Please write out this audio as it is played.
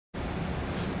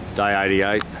Day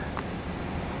 88,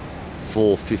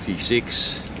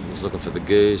 4:56. He's looking for the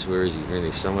Goose. Where is he? He's in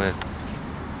here somewhere.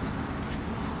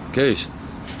 Goose.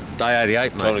 Day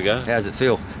 88, mate. Time to go. How's it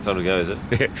feel? Time to go, is it?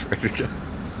 Yeah, ready to go.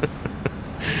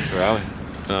 Where are we?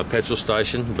 Petrol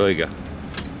station, Bega.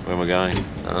 Where am I going?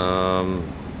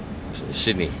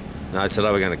 Sydney. No,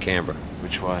 today we're going to Canberra.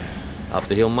 Which way? Up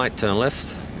the hill, mate. Turn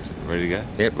left. Ready to go?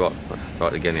 Yep,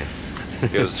 right again now.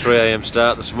 It was a 3 a.m.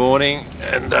 start this morning,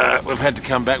 and we've had to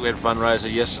come back. We had a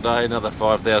fundraiser yesterday, another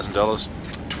 $5,000,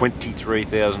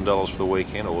 $23,000 for the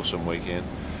weekend. Awesome weekend.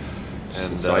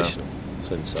 And, Sensational.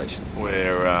 Sensational.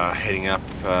 We're heading up,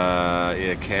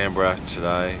 Canberra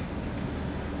today.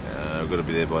 We've got to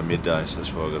be there by midday, so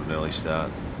that's why we've got an early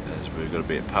start. As we've got to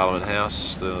be at Parliament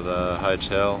House, the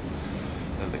hotel,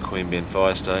 and the Queanbeyan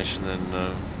Fire Station,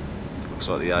 and looks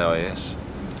like the AIS.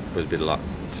 With a bit of luck.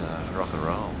 It's rock and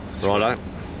roll. Righto.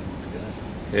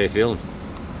 How you feeling?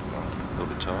 A little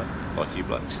bit tired, like you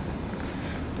blokes.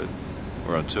 But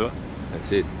we're on tour.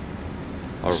 That's it.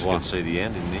 Au So you revoir. can see the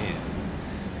end in there.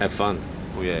 Have fun.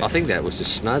 Oh, yeah. I think that was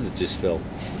just snow that just fell.